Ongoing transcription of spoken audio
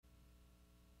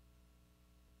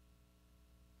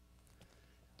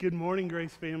Good morning,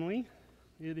 Grace family.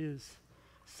 It is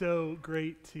so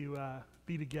great to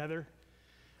be together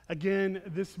again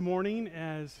this morning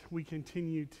as we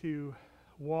continue to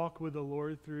walk with the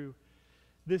Lord through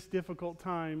this difficult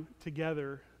time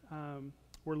together.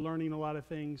 We're learning a lot of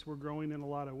things. We're growing in a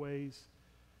lot of ways.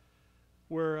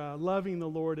 We're loving the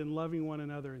Lord and loving one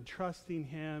another and trusting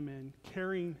Him and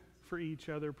caring for each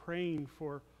other, praying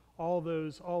for all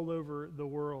those all over the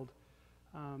world.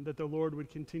 That the Lord would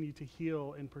continue to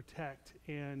heal and protect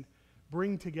and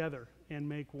bring together and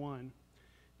make one.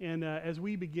 And as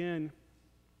we begin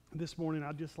this morning,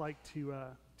 I'd just like to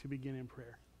begin in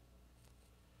prayer.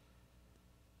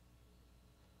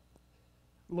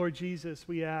 Lord Jesus,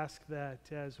 we ask that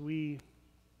as we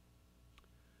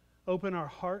open our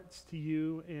hearts to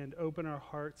you and open our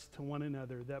hearts to one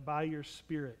another, that by your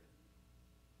Spirit,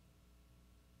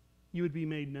 you would be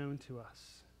made known to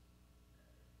us.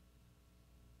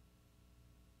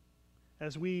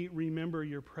 As we remember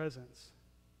your presence,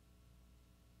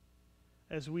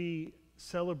 as we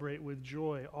celebrate with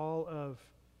joy all of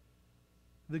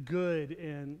the good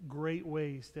and great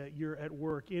ways that you're at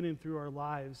work in and through our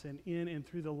lives and in and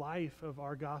through the life of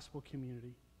our gospel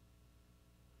community.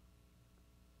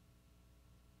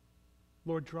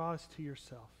 Lord, draw us to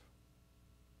yourself.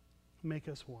 Make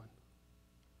us one.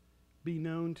 Be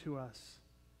known to us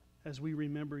as we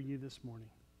remember you this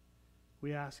morning.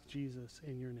 We ask Jesus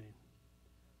in your name.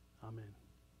 Amen.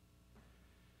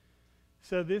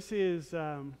 So this is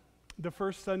the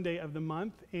first Sunday of the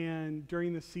month, and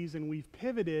during the season we've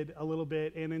pivoted a little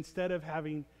bit, and instead of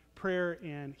having prayer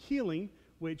and healing,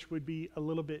 which would be a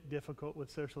little bit difficult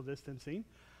with social distancing,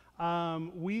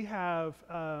 we have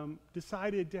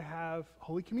decided to have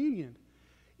Holy Communion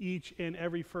each and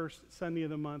every first Sunday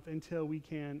of the month until we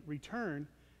can return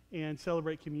and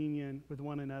celebrate communion with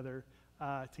one another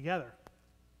together.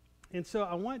 And so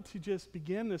I want to just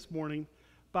begin this morning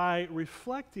by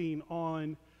reflecting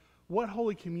on what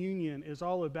Holy Communion is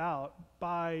all about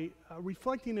by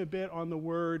reflecting a bit on the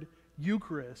word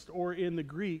Eucharist, or in the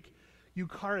Greek,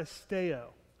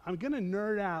 Eucharisteo. I'm going to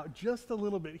nerd out just a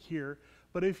little bit here,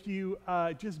 but if you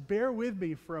just bear with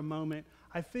me for a moment,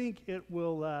 I think it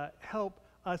will help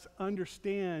us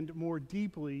understand more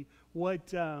deeply what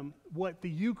the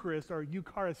Eucharist, or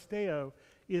Eucharisteo,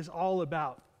 is all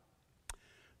about.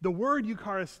 The word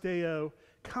Eucharisteo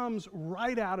comes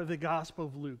right out of the Gospel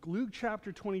of Luke. Luke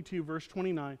chapter 22, verse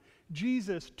 29.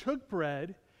 Jesus took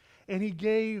bread and he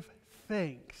gave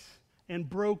thanks and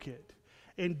broke it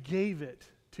and gave it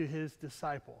to his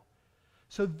disciple.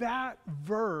 So that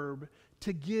verb,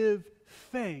 to give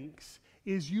thanks,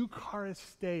 is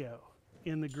Eucharisteo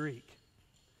in the Greek.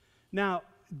 Now,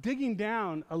 digging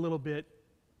down a little bit,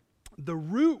 the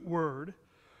root word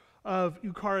of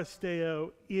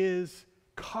Eucharisteo is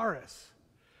charis,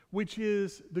 which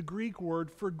is the Greek word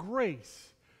for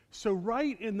grace. So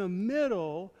right in the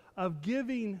middle of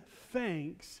giving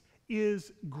thanks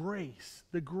is grace,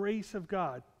 the grace of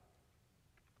God.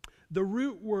 The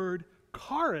root word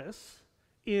charis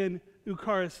in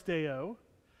Eucharisteo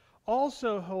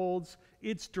also holds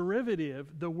its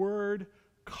derivative, the word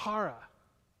chara,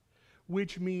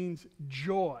 which means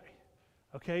joy.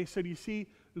 Okay, so do you see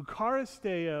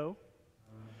Eucharisteo,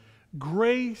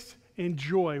 grace and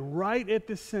joy right at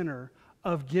the center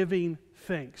of giving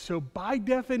thanks. So by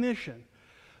definition,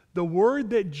 the word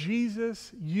that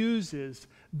Jesus uses,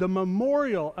 the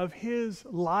memorial of his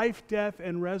life, death,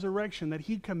 and resurrection that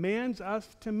he commands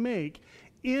us to make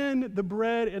in the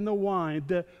bread and the wine,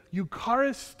 the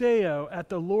Eucharisteo at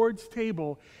the Lord's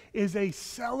table, is a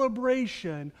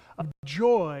celebration of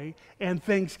joy and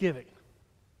thanksgiving.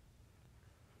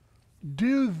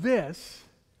 Do this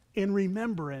in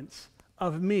remembrance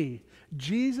of me.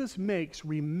 Jesus makes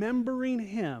remembering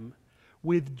him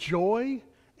with joy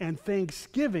and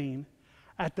thanksgiving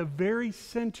at the very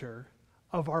center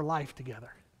of our life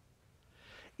together.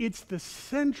 It's the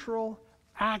central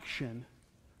action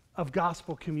of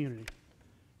gospel community.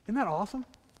 Isn't that awesome?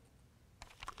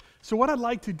 So what I'd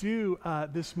like to do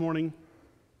this morning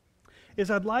is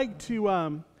I'd like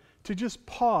to just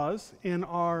pause in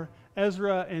our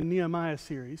Ezra and Nehemiah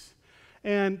series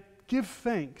and give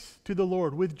thanks to the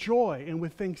Lord with joy and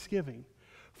with thanksgiving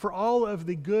for all of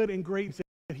the good and great things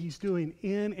that he's doing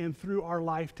in and through our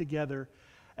life together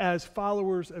as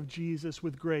followers of Jesus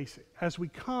with grace, as we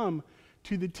come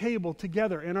to the table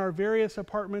together in our various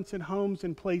apartments and homes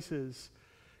and places,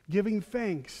 giving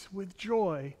thanks with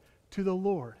joy to the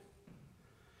Lord.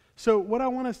 So what I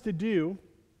want us to do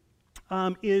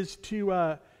is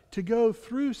to go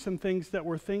through some things that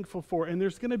we're thankful for, and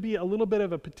there's going to be a little bit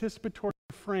of a participatory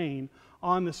refrain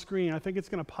on the screen. I think it's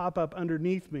going to pop up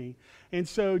underneath me. And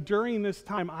so during this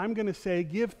time, I'm going to say,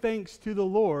 give thanks to the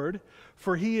Lord,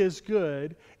 for he is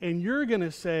good. And you're going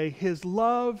to say, his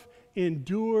love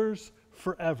endures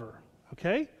forever.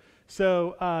 Okay?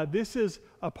 So this is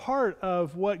a part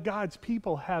of what God's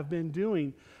people have been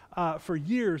doing for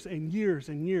years and years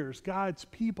and years. God's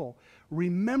people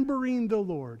remembering the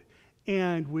Lord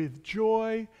and with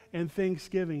joy and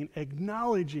thanksgiving,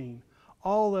 acknowledging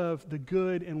all of the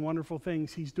good and wonderful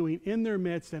things he's doing in their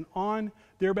midst and on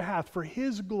their behalf for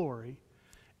his glory.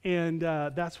 And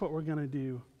that's what we're going to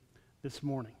do this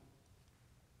morning.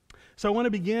 So I want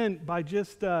to begin by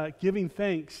just giving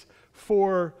thanks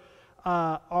for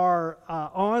our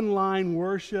online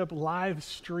worship live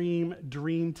stream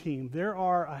dream team. There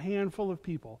are a handful of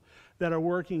people that are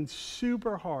working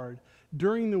super hard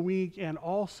during the week and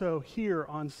also here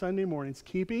on Sunday mornings,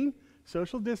 keeping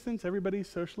social distance, everybody's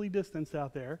socially distanced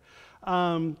out there,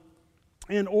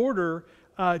 in order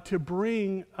to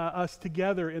bring us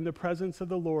together in the presence of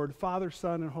the Lord, Father,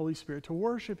 Son, and Holy Spirit, to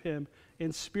worship him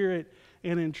in spirit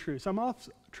and in truth. I'm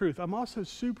also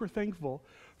super thankful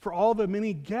for all the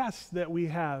many guests that we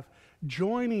have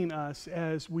joining us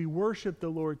as we worship the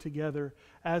Lord together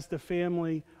as the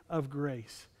family of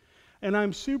grace. And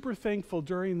I'm super thankful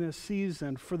during this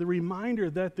season for the reminder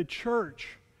that the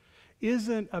church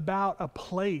isn't about a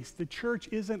place. The church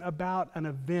isn't about an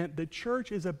event. The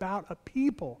church is about a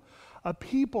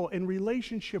people in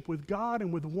relationship with God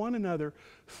and with one another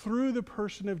through the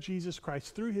person of Jesus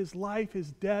Christ, through his life,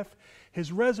 his death,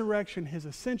 his resurrection, his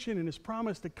ascension, and his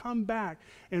promise to come back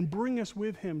and bring us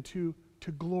with him to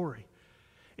glory.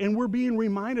 And we're being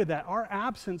reminded that our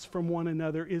absence from one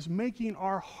another is making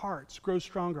our hearts grow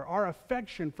stronger, our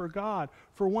affection for God,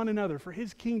 for one another, for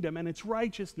his kingdom and its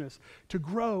righteousness to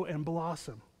grow and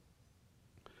blossom.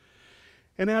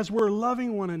 And as we're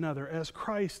loving one another, as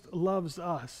Christ loves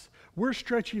us, we're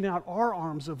stretching out our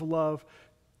arms of love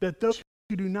that those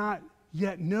who do not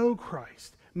yet know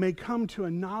Christ may come to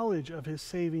a knowledge of his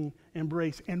saving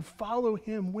embrace and follow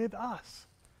him with us.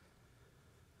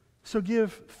 So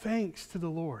give thanks to the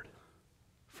Lord,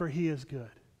 for he is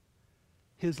good.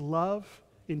 His love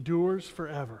endures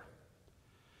forever.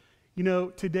 You know,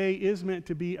 today is meant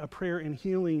to be a prayer and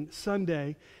healing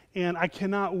Sunday, and I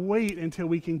cannot wait until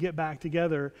we can get back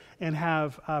together and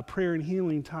have prayer and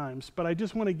healing times. But I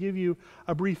just want to give you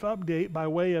a brief update by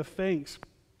way of thanks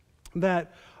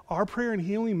that our prayer and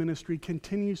healing ministry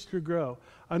continues to grow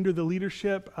under the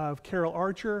leadership of Carol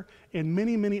Archer and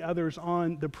many, many others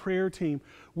on the prayer team.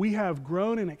 We have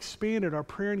grown and expanded our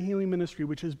prayer and healing ministry,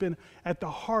 which has been at the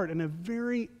heart and a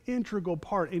very integral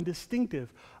part and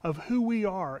distinctive of who we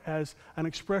are as an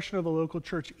expression of the local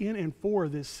church in and for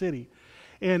this city.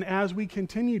 And as we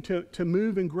continue to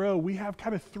move and grow, we have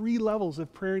kind of 3 levels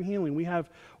of prayer and healing. We have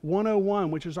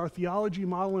 101, which is our theology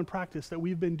model and practice that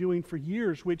we've been doing for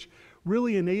years, which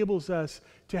really enables us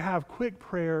to have quick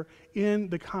prayer in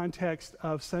the context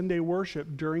of Sunday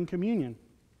worship during communion.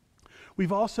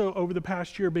 We've also, over the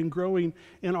past year, been growing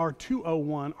in our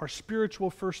 201, our spiritual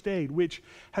first aid, which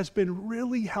has been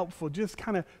really helpful. Just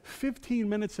kind of 15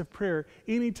 minutes of prayer,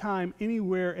 anytime,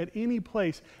 anywhere, at any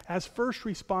place, as first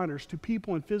responders to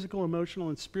people in physical, emotional,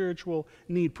 and spiritual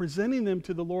need, presenting them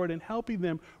to the Lord and helping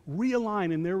them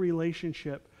realign in their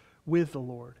relationship with the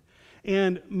Lord.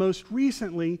 And most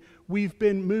recently, we've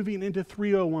been moving into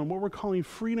 301, what we're calling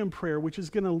Freedom Prayer, which is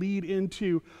going to lead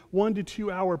into 1 to 2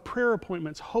 hour prayer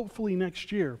appointments, hopefully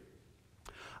next year.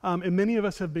 And many of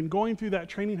us have been going through that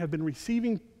training, have been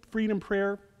receiving Freedom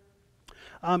Prayer.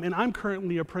 And I'm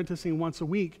currently apprenticing once a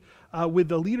week with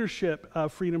the leadership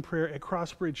of Freedom Prayer at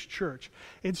Crossbridge Church.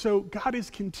 And so God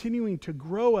is continuing to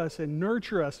grow us and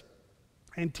nurture us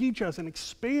and teach us and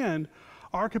expand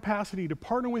our capacity to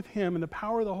partner with him and the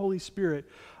power of the Holy Spirit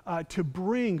to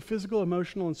bring physical,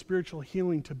 emotional, and spiritual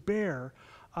healing to bear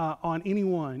on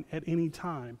anyone at any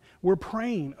time. We're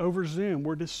praying over Zoom.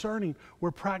 We're discerning.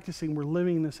 We're practicing. We're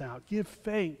living this out. Give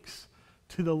thanks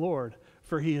to the Lord,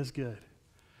 for he is good.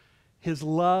 His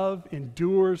love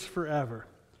endures forever.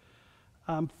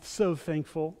 I'm so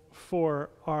thankful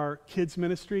for our kids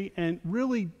ministry and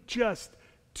really just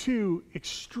 2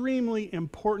 extremely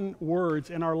important words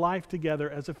in our life together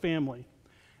as a family.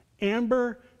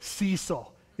 Amber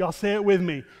Cecil. Y'all say it with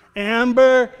me.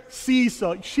 Amber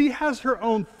Cecil. She has her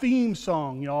own theme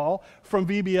song, y'all, from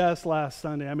VBS last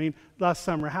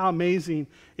summer. How amazing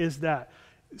is that?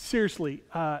 Seriously,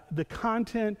 the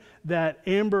content that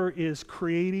Amber is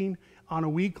creating on a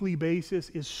weekly basis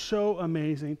is so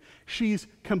amazing. She's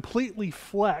completely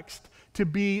flexed to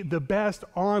be the best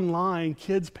online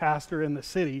kids pastor in the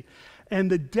city. And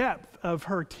the depth of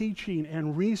her teaching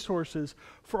and resources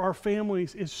for our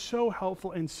families is so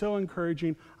helpful and so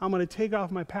encouraging. I'm going to take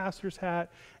off my pastor's hat.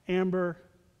 Amber,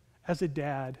 as a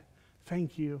dad,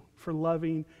 thank you for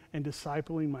loving and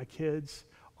discipling my kids,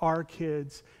 our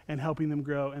kids, and helping them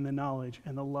grow in the knowledge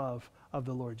and the love of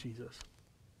the Lord Jesus.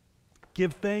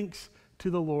 Give thanks to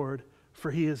the Lord,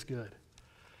 for he is good.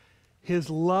 His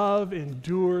love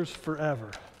endures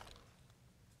forever.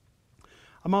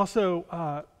 I'm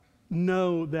also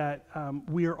know that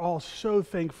we are all so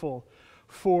thankful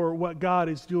for what God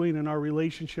is doing in our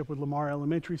relationship with Lamar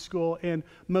Elementary School, and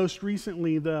most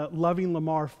recently the Loving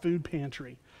Lamar Food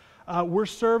Pantry. We're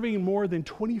serving more than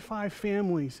 25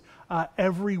 families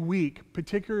every week,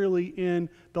 particularly in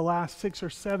the last 6 or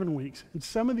 7 weeks. And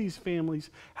some of these families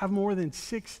have more than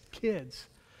 6 kids.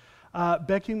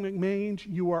 Becky McMange,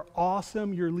 you are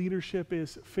awesome. Your leadership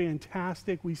is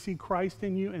fantastic. We see Christ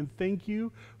in you, and thank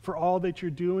you for all that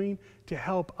you're doing to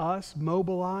help us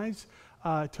mobilize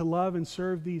to love and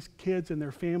serve these kids and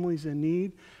their families in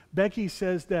need. Becky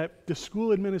says that the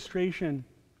school administration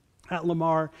at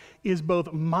Lamar is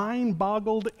both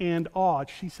mind-boggled and awed.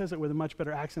 She says it with a much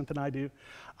better accent than I do,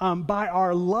 by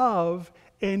our love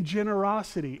and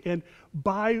generosity. And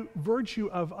by virtue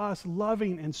of us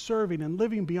loving and serving and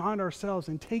living beyond ourselves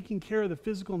and taking care of the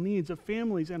physical needs of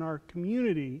families in our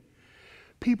community,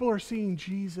 people are seeing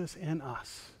Jesus in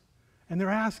us. And they're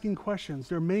asking questions.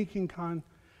 They're making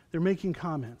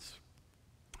comments.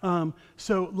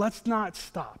 So let's not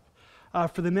stop.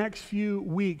 For the next few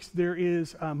weeks, there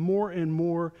is more and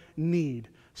more need,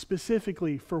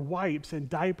 specifically for wipes and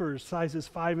diapers sizes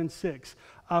 5 and 6,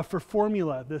 for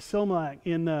formula, the Similac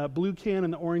in the blue can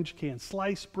and the orange can,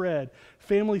 sliced bread,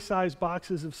 family-sized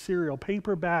boxes of cereal,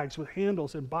 paper bags with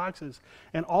handles and boxes,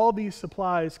 and all these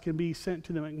supplies can be sent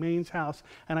to the McMain's house,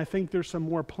 and I think there's some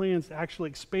more plans to actually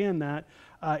expand that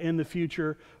in the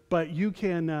future, but you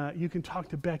can talk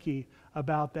to Becky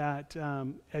about that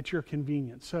at your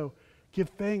convenience. So give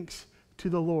thanks to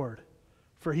the Lord,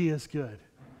 for he is good.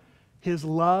 His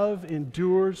love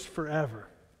endures forever.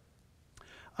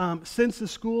 Since the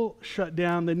school shut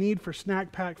down, the need for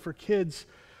Snack Pack for Kids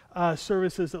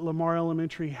services at Lamar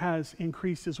Elementary has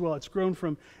increased as well. It's grown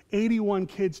from 81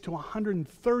 kids to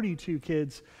 132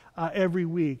 kids every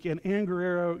week. And Ann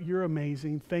Guerrero, you're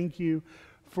amazing. Thank you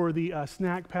for the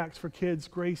Snack Packs for Kids.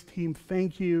 Grace team,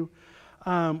 thank you.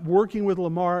 Working with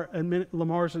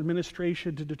Lamar's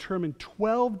administration to determine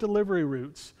 12 delivery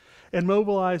routes and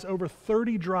mobilize over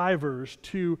 30 drivers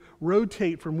to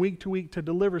rotate from week to week to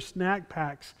deliver snack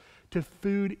packs to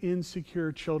food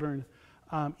insecure children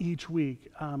each week.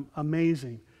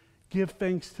 Amazing. Give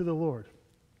thanks to the Lord,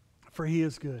 for he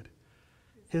is good.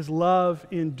 His love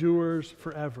endures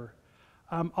forever.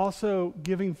 Also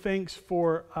giving thanks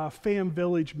for Fam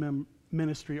Village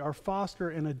Ministry, our foster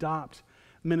and adopt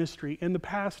ministry. In the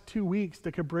past 2 weeks,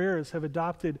 the Cabreras have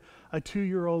adopted a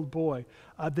 2-year-old boy.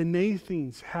 The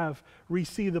Nathans have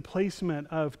received the placement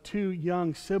of 2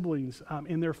 young siblings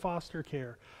in their foster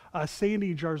care.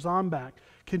 Sandy Jarzombach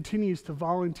continues to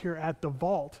volunteer at The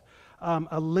Vault,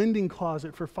 a lending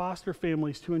closet for foster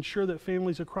families to ensure that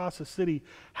families across the city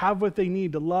have what they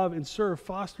need to love and serve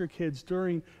foster kids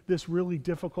during this really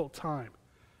difficult time.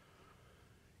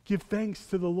 Give thanks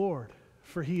to the Lord,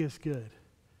 for he is good.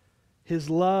 His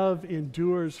love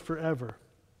endures forever.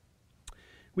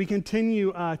 We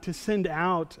continue to send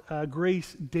out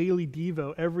Grace Daily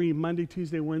Devo every Monday,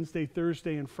 Tuesday, Wednesday,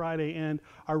 Thursday, and Friday, and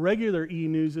our regular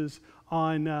e-news is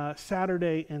on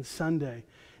Saturday and Sunday.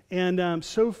 And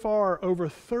so far, over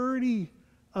 30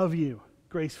 of you,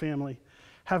 Grace family,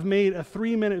 have made a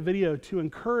 3-minute video to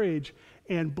encourage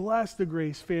and bless the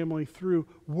Grace family through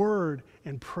word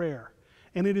and prayer.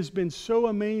 And it has been so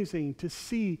amazing to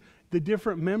see the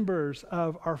different members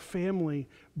of our family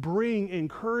bring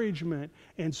encouragement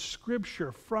and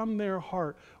scripture from their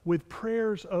heart with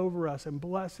prayers over us and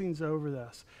blessings over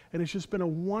us. And it's just been a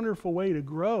wonderful way to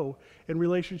grow in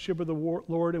relationship with the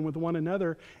Lord and with one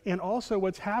another. And also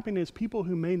what's happening is people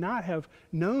who may not have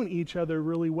known each other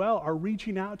really well are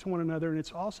reaching out to one another, and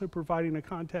it's also providing a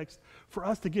context for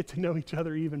us to get to know each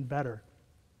other even better.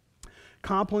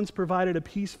 Complin's provided a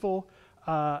peaceful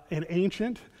and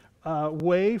ancient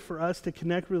way for us to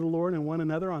connect with the Lord and one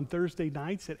another on Thursday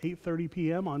nights at 8:30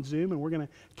 p.m. on Zoom, and we're going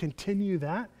to continue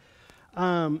that.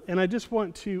 And I just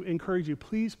want to encourage you,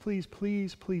 please, please,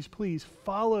 please, please, please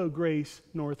follow Grace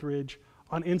Northridge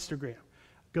on Instagram.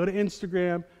 Go to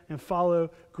Instagram and follow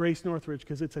Grace Northridge,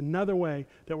 because it's another way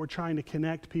that we're trying to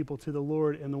connect people to the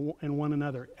Lord and one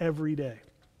another every day.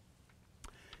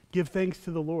 Give thanks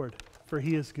to the Lord, for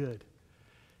he is good.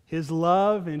 His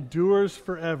love endures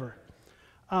forever.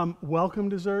 Welcome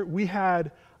dessert. We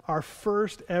had our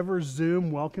first ever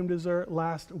Zoom welcome dessert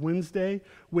last Wednesday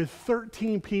with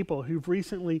 13 people who've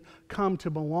recently come to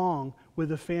belong with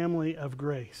the family of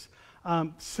Grace.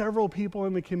 Several people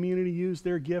in the community used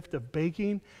their gift of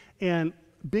baking, and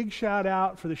big shout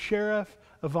out for the sheriff,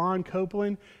 Yvonne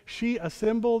Copeland. She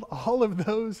assembled all of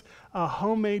those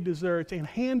homemade desserts and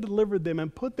hand-delivered them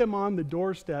and put them on the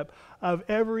doorstep of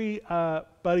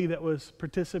everybody that was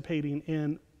participating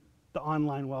in the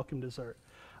online welcome dessert.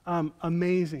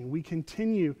 Amazing. We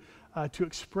continue to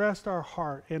express our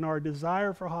heart and our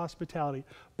desire for hospitality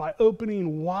by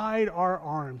opening wide our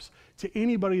arms to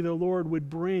anybody the Lord would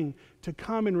bring to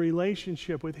come in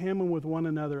relationship with Him and with one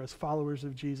another as followers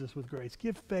of Jesus with grace.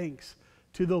 Give thanks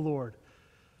to the Lord,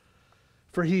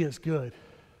 for He is good.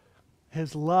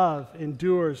 His love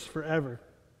endures forever.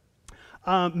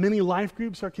 Many life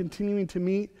groups are continuing to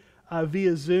meet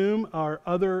via Zoom or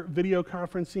other video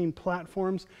conferencing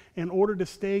platforms in order to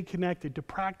stay connected, to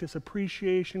practice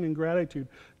appreciation and gratitude,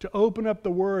 to open up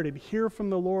the Word and hear from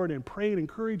the Lord and pray and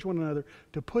encourage one another,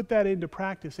 to put that into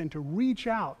practice and to reach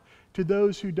out to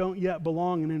those who don't yet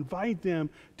belong and invite them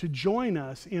to join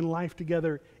us in life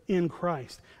together in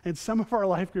Christ. And some of our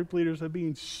life group leaders are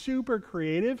being super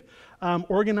creative,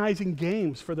 organizing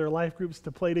games for their life groups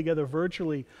to play together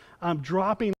virtually,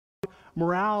 dropping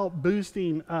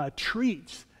morale-boosting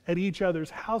treats at each other's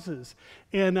houses.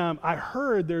 And I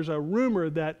heard there's a rumor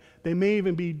that they may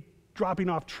even be dropping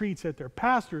off treats at their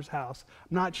pastor's house.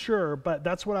 I'm not sure, but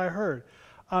that's what I heard.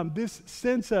 This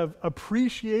sense of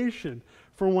appreciation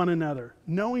for one another,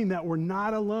 knowing that we're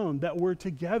not alone, that we're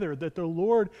together, that the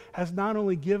Lord has not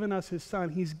only given us His Son,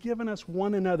 He's given us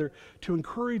one another to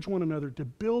encourage one another, to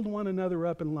build one another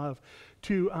up in love,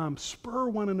 to spur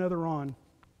one another on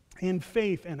in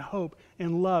faith and hope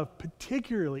and love,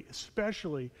 particularly,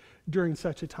 especially during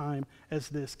such a time as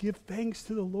this. Give thanks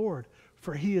to the Lord,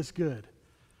 for He is good.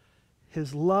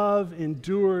 His love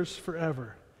endures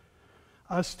forever.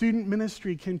 Student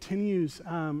ministry continues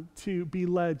to be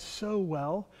led so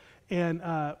well and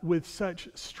with such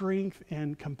strength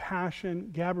and compassion.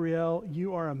 Gabrielle,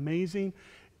 you are amazing.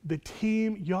 The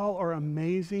team, y'all are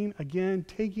amazing. Again,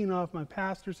 taking off my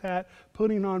pastor's hat,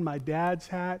 putting on my dad's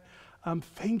hat.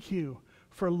 Thank you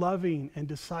for loving and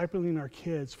discipling our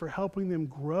kids, for helping them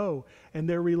grow in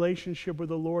their relationship with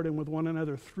the Lord and with one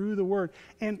another through the Word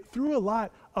and through a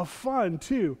lot of fun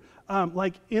too,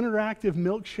 like interactive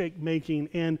milkshake making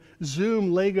and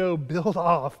Zoom Lego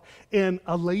build-off and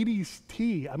a ladies'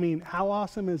 tea. I mean, how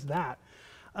awesome is that?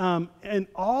 And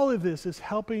all of this is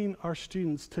helping our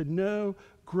students to know,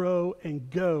 grow,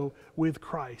 and go with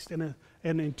Christ. And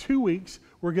in 2 weeks,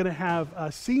 we're going to have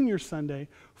a Senior Sunday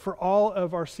for all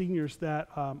of our seniors that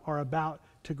are about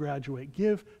to graduate.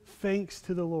 Give thanks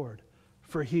to the Lord,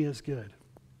 for He is good.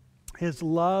 His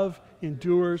love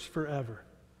endures forever.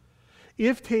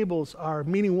 If tables are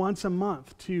meeting once a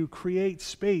month to create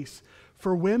space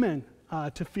for women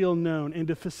to feel known and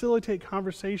to facilitate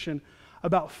conversation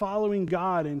about following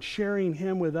God and sharing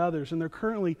Him with others. And there are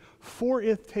currently 4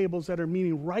 IF tables that are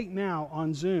meeting right now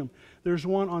on Zoom. There's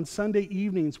one on Sunday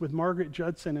evenings with Margaret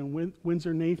Judson and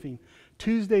Windsor Nathan.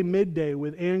 Tuesday midday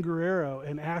with Ann Guerrero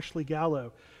and Ashley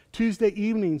Gallo. Tuesday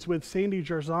evenings with Sandy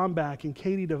Jarzombach and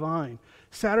Katie Devine.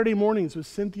 Saturday mornings with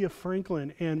Cynthia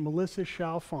Franklin and Melissa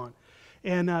Chalfont.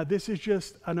 And this is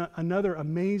just another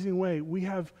amazing way. We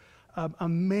have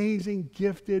amazing,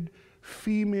 gifted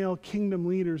female kingdom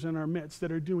leaders in our midst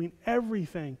that are doing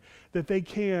everything that they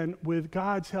can with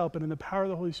God's help and in the power of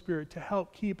the Holy Spirit to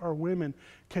help keep our women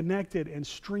connected and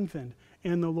strengthened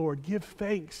in the Lord. Give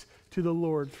thanks to the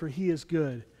Lord, for He is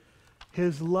good.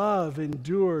 His love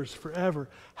endures forever.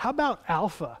 How about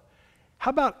Alpha?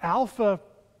 How about Alpha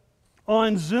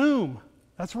on Zoom?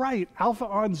 That's right, Alpha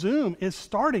on Zoom is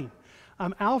starting.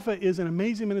 Alpha is an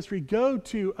amazing ministry. Go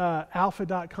to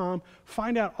alpha.com.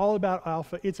 Find out all about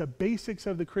Alpha. It's a basics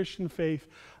of the Christian faith.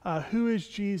 Who is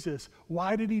Jesus?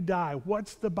 Why did He die?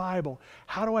 What's the Bible?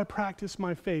 How do I practice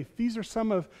my faith? These are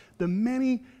some of the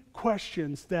many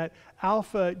questions that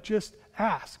Alpha just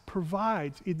asks,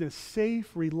 provides in a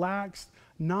safe, relaxed,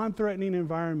 non-threatening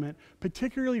environment,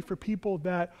 particularly for people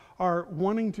that are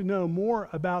wanting to know more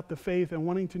about the faith and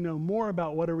wanting to know more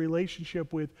about what a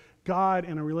relationship with God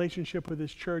and a relationship with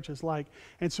His church is like.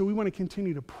 And so we want to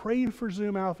continue to pray for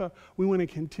Zoom Alpha. We want to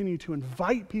continue to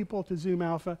invite people to Zoom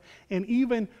Alpha and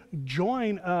even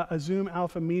join a Zoom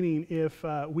Alpha meeting if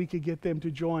we could get them to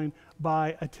join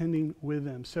by attending with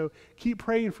them. So keep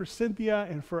praying for Cynthia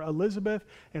and for Elizabeth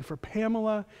and for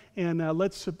Pamela, and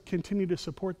let's continue to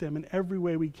support them in every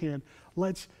way we can.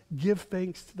 Let's give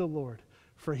thanks to the Lord,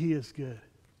 for He is good.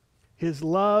 His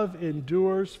love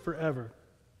endures forever.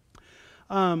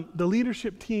 The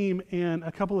leadership team and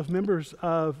a couple of members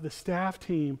of the staff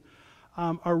team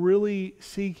are really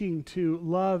seeking to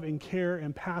love and care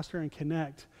and pastor and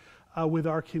connect with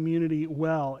our community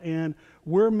well. And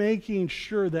we're making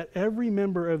sure that every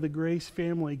member of the Grace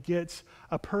family gets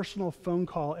a personal phone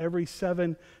call every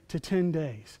 7 to 10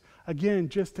 days. Again,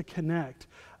 just to connect,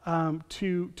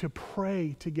 to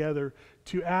pray together,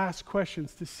 to ask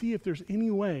questions, to see if there's any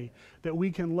way that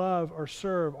we can love or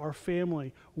serve our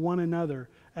family, one another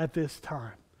at this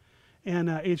time. And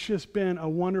it's just been a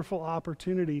wonderful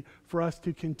opportunity for us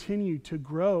to continue to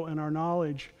grow in our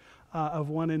knowledge of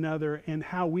one another and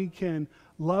how we can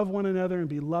love one another and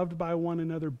be loved by one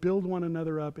another, build one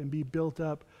another up and be built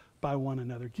up by one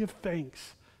another. Give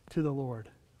thanks to the Lord,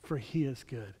 for He is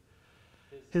good.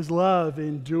 His love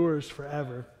endures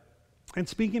forever. And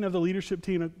speaking of the leadership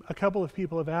team, a couple of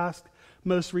people have asked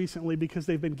most recently, because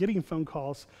they've been getting phone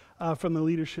calls from the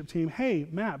leadership team, hey,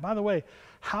 Matt, by the way,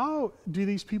 how do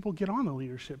these people get on the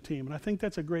leadership team? And I think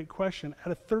that's a great question.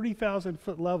 At a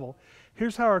 30,000-foot level,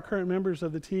 here's how our current members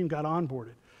of the team got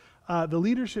onboarded. The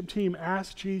leadership team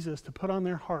asked Jesus to put on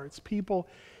their hearts people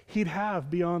He'd have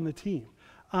beyond the team.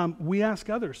 We ask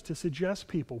others to suggest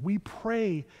people. We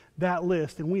pray that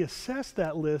list, and we assess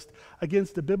that list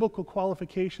against the biblical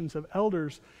qualifications of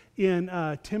elders in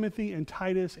Timothy and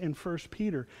Titus and 1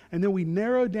 Peter. And then we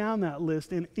narrow down that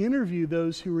list and interview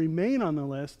those who remain on the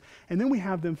list, and then we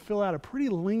have them fill out a pretty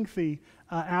lengthy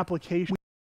application.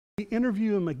 We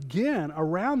interview them again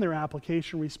around their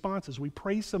application responses. We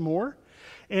pray some more,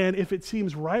 and if it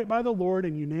seems right by the Lord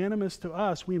and unanimous to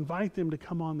us, we invite them to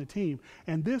come on the team.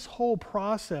 And this whole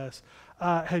process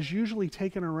has usually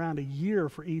taken around a year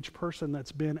for each person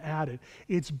that's been added.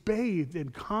 It's bathed in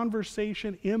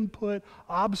conversation, input,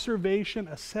 observation,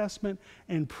 assessment,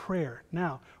 and prayer.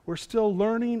 Now, we're still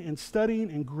learning and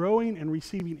studying and growing and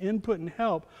receiving input and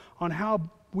help on how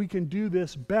we can do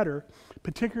this better,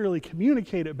 particularly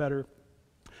communicate it better.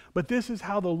 But this is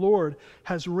how the Lord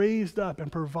has raised up and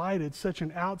provided such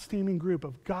an outstanding group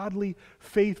of godly,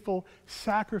 faithful,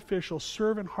 sacrificial,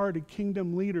 servant-hearted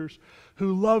kingdom leaders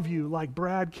who love you, like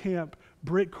Brad Camp,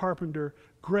 Britt Carpenter,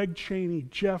 Greg Cheney,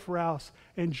 Jeff Rouse,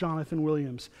 and Jonathan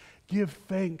Williams. Give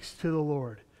thanks to the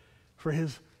Lord, for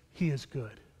He is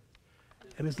good,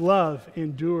 and His love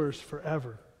endures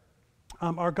forever.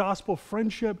 Our gospel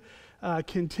friendship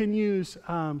continues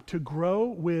to grow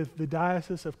with the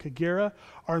Diocese of Kagera.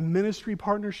 Our ministry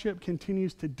partnership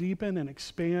continues to deepen and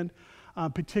expand,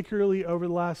 particularly over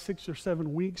the last 6 or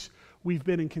 7 weeks. We've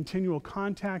been in continual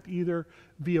contact either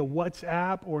via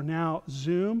WhatsApp or now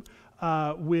Zoom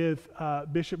with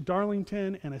Bishop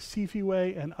Darlington and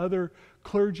Asifiwe and other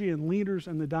clergy and leaders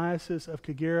in the Diocese of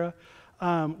Kagera.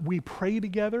 We pray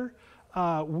together.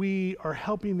 We are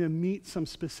helping them meet some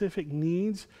specific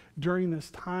needs during this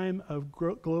time of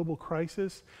global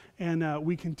crisis, and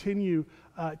we continue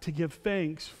to give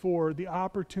thanks for the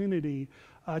opportunity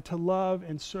to love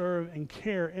and serve and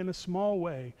care in a small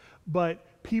way, but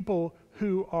people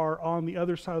who are on the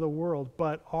other side of the world,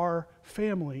 but our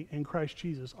family in Christ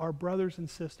Jesus, our brothers and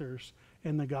sisters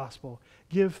in the gospel.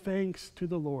 Give thanks to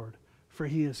the Lord, for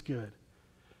He is good.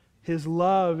 His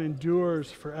love endures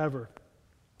forever.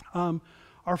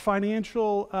 Our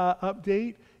financial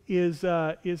update is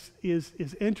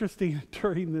interesting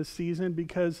during this season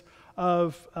because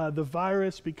of the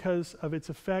virus, because of its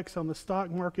effects on the stock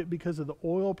market, because of the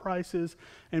oil prices,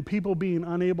 and people being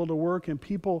unable to work, and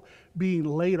people being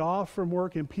laid off from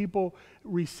work, and people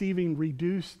receiving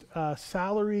reduced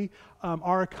salary.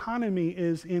 Our economy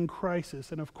is in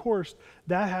crisis, and of course,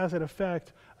 that has an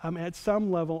effect at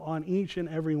some level on each and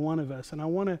every one of us. And I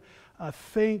want to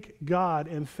thank God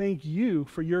and thank you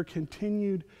for your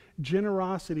continued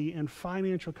generosity and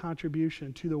financial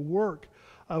contribution to the work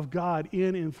of God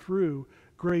in and through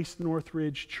Grace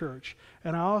Northridge Church.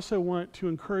 And I also want to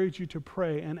encourage you to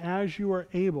pray, and as you are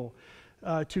able,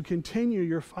 to continue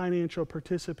your financial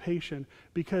participation,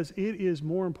 because it is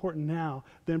more important now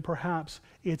than perhaps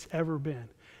it's ever been.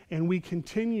 And we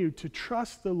continue to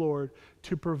trust the Lord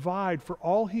to provide for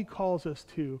all He calls us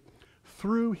to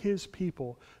through His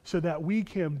people, so that we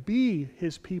can be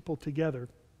His people together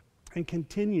and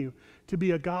continue to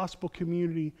be a gospel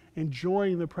community,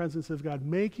 enjoying the presence of God,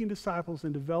 making disciples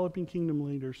and developing kingdom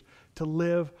leaders to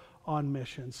live on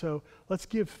mission. So let's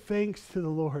give thanks to the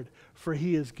Lord, for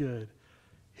He is good.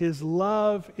 His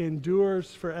love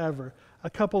endures forever. A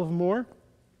couple of more,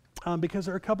 because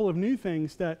there are a couple of new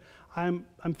things that I'm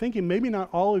thinking maybe not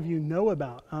all of you know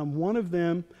about. One of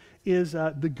them is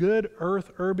the Good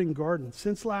Earth Urban Garden.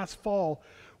 Since last fall,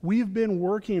 we've been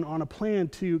working on a plan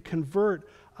to convert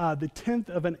the 1/10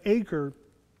 of an acre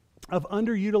of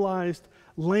underutilized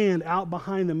land out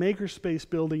behind the Makerspace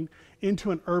building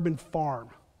into an urban farm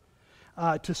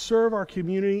to serve our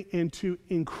community and to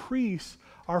increase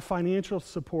our financial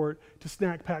support to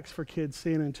Snack Packs for Kids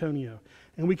San Antonio.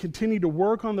 And we continue to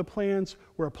work on the plans.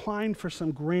 We're applying for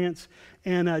some grants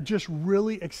and just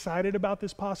really excited about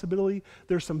this possibility.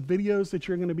 There's some videos that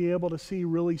you're going to be able to see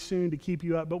really soon to keep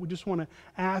you up, but we just want to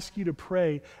ask you to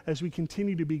pray as we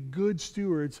continue to be good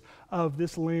stewards of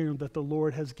this land that the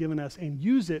Lord has given us and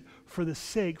use it for the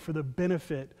sake, for the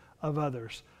benefit of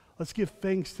others. Let's give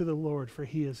thanks to the Lord, for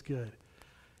He is good.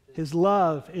 His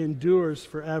love endures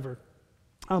forever.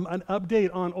 An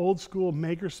update on Old School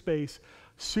Makerspace.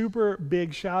 Super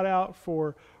big shout out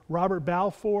for Robert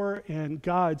Balfour and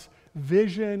God's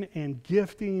vision and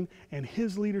gifting and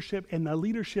his leadership and the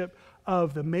leadership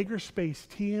of the Makerspace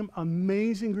team.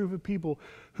 Amazing group of people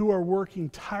who are working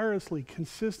tirelessly,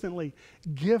 consistently,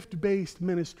 gift-based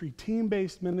ministry,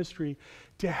 team-based ministry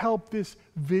to help this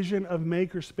vision of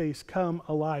Makerspace come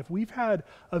alive. We've had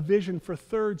a vision for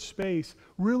Third Space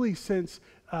really since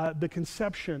the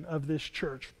conception of this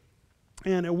church.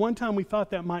 And at one time we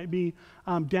thought that might be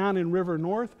down in River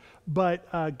North,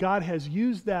 but God has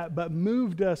used that but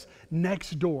moved us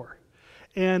next door.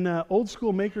 And Old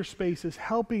School Makerspace is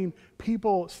helping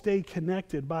people stay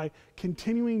connected by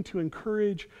continuing to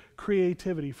encourage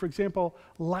creativity. For example,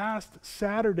 last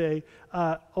Saturday,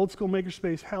 Old School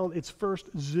Makerspace held its first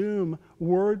Zoom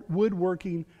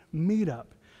woodworking meetup.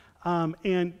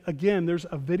 And again, there's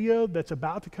a video that's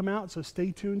about to come out, so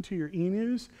stay tuned to your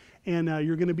e-news, and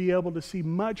you're going to be able to see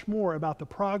much more about the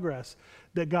progress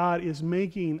that God is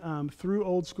making through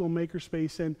Old School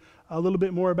Makerspace, and a little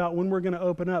bit more about when we're going to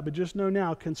open up. But just know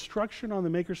now, construction on the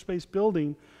Makerspace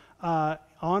building on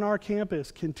our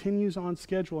campus continues on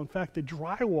schedule. In fact, the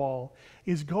drywall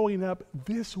is going up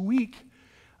this week.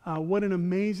 What an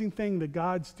amazing thing that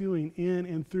God's doing in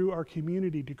and through our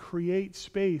community to create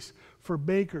space for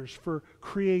bakers, for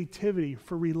creativity,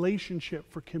 for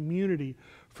relationship, for community,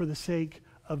 for the sake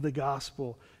of the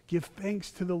gospel. Give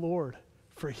thanks to the Lord,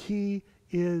 for He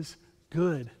is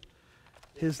good.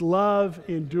 His love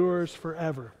endures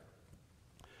forever.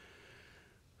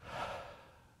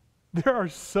 There are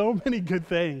so many good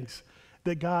things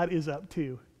that God is up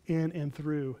to in and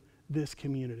through this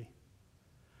community.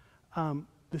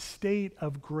 The state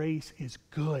of grace is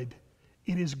good.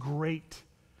 It is great.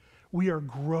 We are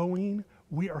growing.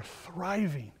 We are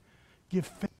thriving. Give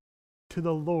thanks to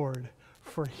the Lord,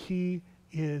 for He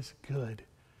is good.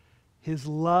 His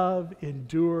love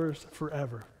endures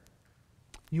forever.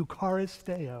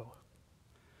 Eucharisteo,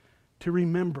 to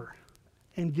remember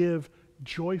and give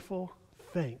joyful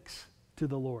thanks to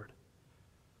the Lord.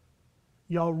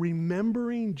 Y'all,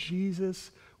 remembering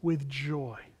Jesus with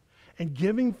joy and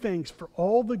giving thanks for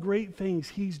all the great things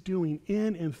He's doing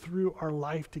in and through our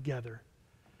life together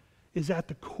is at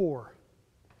the core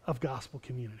of gospel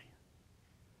community.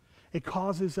 It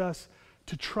causes us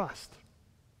to trust.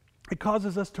 It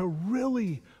causes us to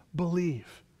really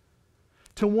believe,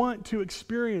 to want to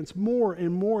experience more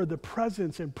and more the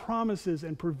presence and promises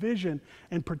and provision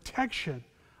and protection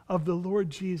of the Lord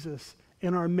Jesus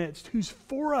in our midst, who's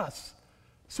for us,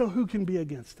 so who can be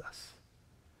against us?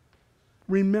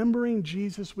 Remembering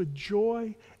Jesus with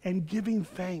joy and giving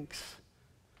thanks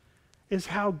is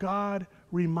how God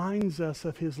reminds us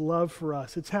of His love for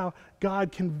us. It's how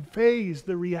God conveys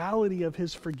the reality of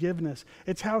His forgiveness.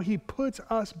 It's how He puts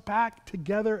us back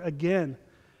together again.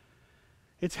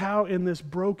 It's how in this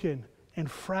broken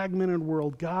and fragmented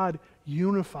world, God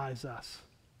unifies us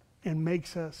and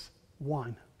makes us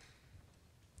one.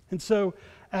 And so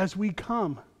as we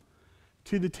come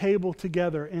to the table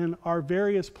together in our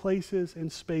various places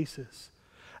and spaces,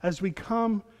 as we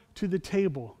come to the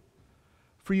table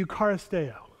for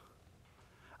Eucharisteo,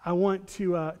 I want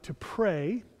to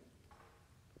pray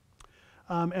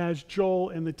as Joel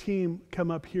and the team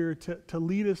come up here to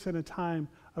lead us in a time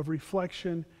of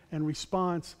reflection and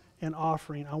response and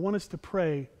offering. I want us to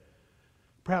pray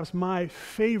perhaps my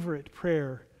favorite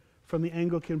prayer from the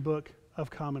Anglican Book of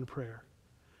Common Prayer,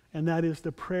 and that is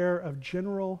the prayer of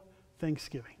general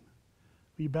thanksgiving.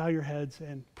 Will you bow your heads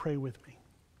and pray with me?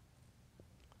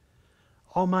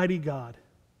 Almighty God,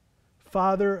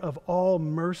 Father of all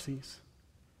mercies,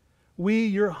 we,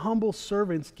 your humble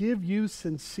servants, give you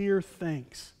sincere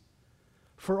thanks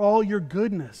for all your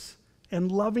goodness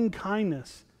and loving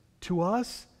kindness to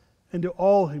us and to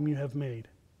all whom you have made.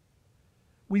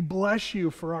 We bless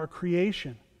you for our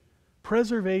creation,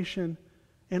 preservation,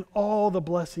 and all the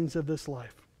blessings of this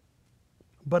life.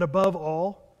 But above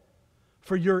all,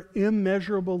 for your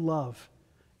immeasurable love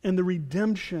and the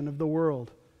redemption of the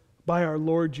world by our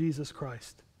Lord Jesus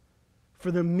Christ,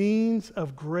 for the means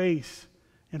of grace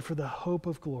and for the hope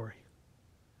of glory.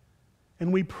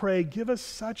 And we pray, give us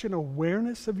such an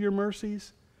awareness of your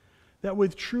mercies that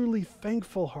with truly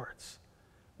thankful hearts,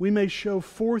 we may show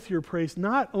forth your praise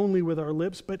not only with our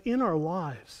lips, but in our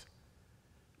lives,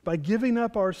 by giving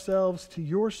up ourselves to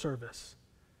your service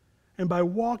and by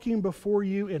walking before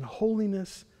you in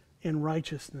holiness and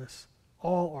righteousness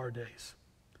all our days.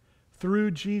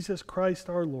 Through Jesus Christ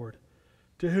our Lord,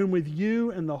 to whom with you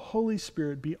and the Holy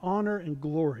Spirit be honor and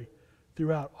glory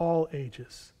throughout all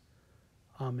ages.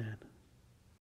 Amen.